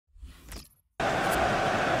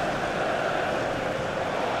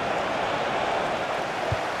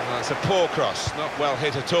That's a poor cross, not well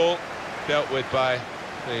hit at all, dealt with by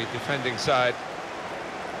the defending side.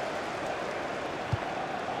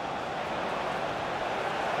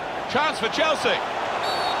 Chance for Chelsea.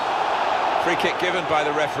 Free kick given by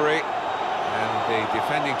the referee, and the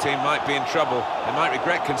defending team might be in trouble. They might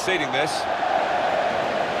regret conceding this.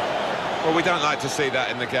 Well, we don't like to see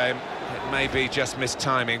that in the game. It may be just missed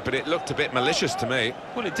timing, but it looked a bit malicious to me.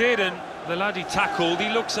 Well, it did, and the lad he tackled, he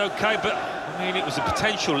looks okay, but I mean, it was a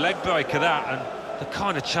potential leg breaker, that, and the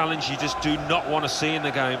kind of challenge you just do not want to see in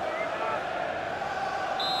the game.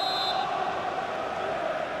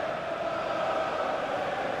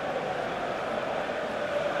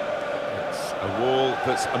 It's a wall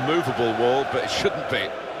that's a movable wall, but it shouldn't be.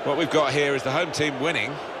 What we've got here is the home team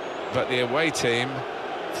winning, but the away team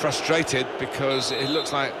frustrated because it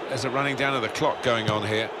looks like there's a running down of the clock going on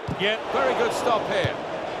here. Yeah, very good stop here.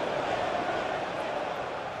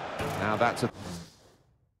 Now that's a...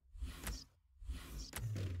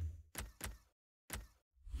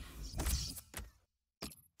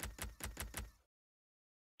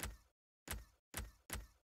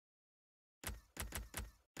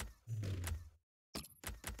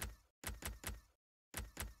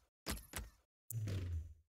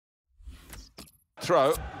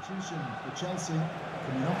 throw. But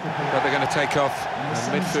they're going to take off a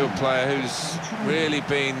midfield player who's really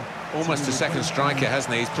been almost a second striker,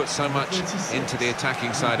 hasn't he? He's put so much into the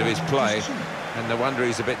attacking side of his play, and no wonder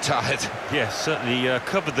he's a bit tired. Yes, certainly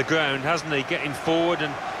covered the ground, hasn't he? Getting forward,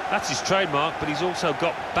 and that's his trademark, but he's also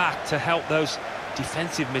got back to help those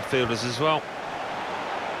defensive midfielders as well.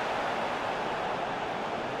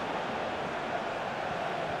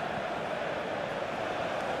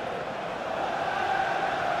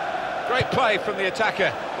 Great play from the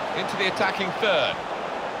attacker into the attacking third.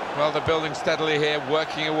 Well, they're building steadily here,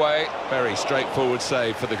 working away. Very straightforward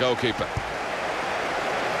save for the goalkeeper.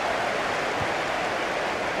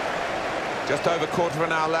 Just over quarter of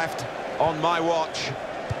an hour left on my watch.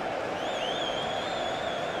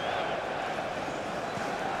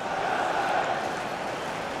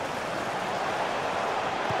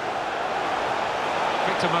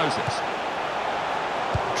 Victor Moses.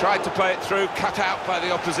 Tried to play it through, cut out by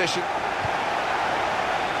the opposition.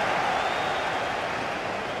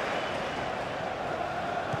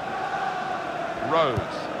 Rose.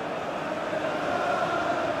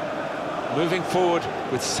 Moving forward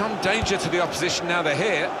with some danger to the opposition now they're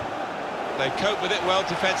here. They cope with it well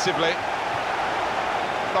defensively.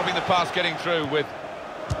 Stopping the pass getting through with...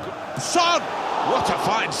 Son! What a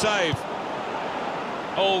fine save!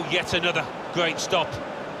 Oh, yet another great stop.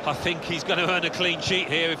 I think he's going to earn a clean sheet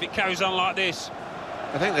here if it carries on like this.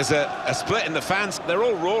 I think there's a split in the fans. They're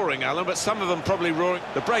all roaring, Alan, but some of them probably roaring.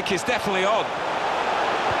 The break is definitely on.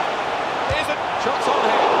 Here's it. Shots on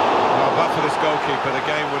here. Well, but for this goalkeeper, the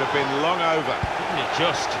game would have been long over. Isn't it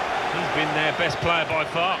just? He's been their best player by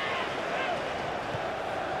far.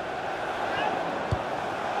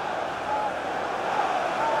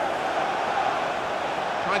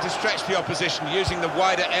 Trying to stretch the opposition using the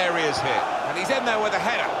wider areas here. And he's in there with a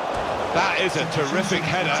header. That is a terrific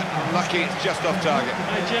header. Lucky it's just off target.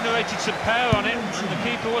 They generated some power on it, and the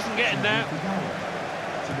keeper wasn't getting there.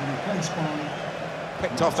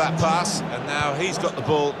 Picked off that pass, and now he's got the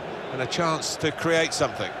ball and a chance to create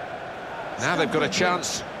something. Now they've got a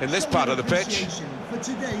chance in this part of the pitch,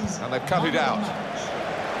 and they've cut it out.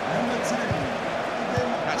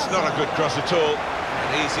 That's not a good cross at all,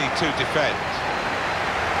 and easy to defend.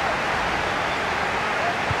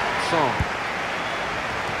 Well,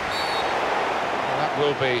 that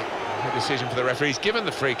will be a decision for the referee. He's given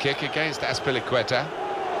the free kick against Azpilicueta.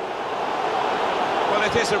 Well,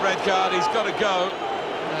 it is a red card. He's got to go,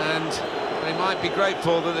 and they might be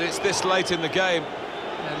grateful that it's this late in the game,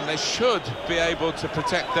 and they should be able to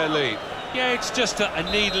protect their lead. Yeah, it's just a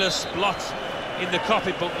needless blot in the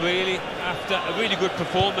copybook, really, after a really good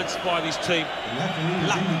performance by this team.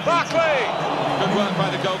 Barkley! Good work by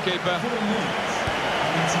the goalkeeper.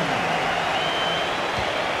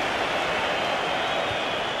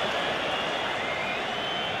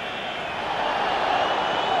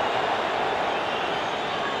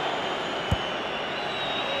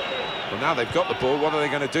 Well, now they've got the ball, what are they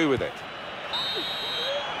going to do with it?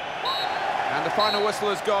 And the final whistle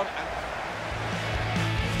has gone.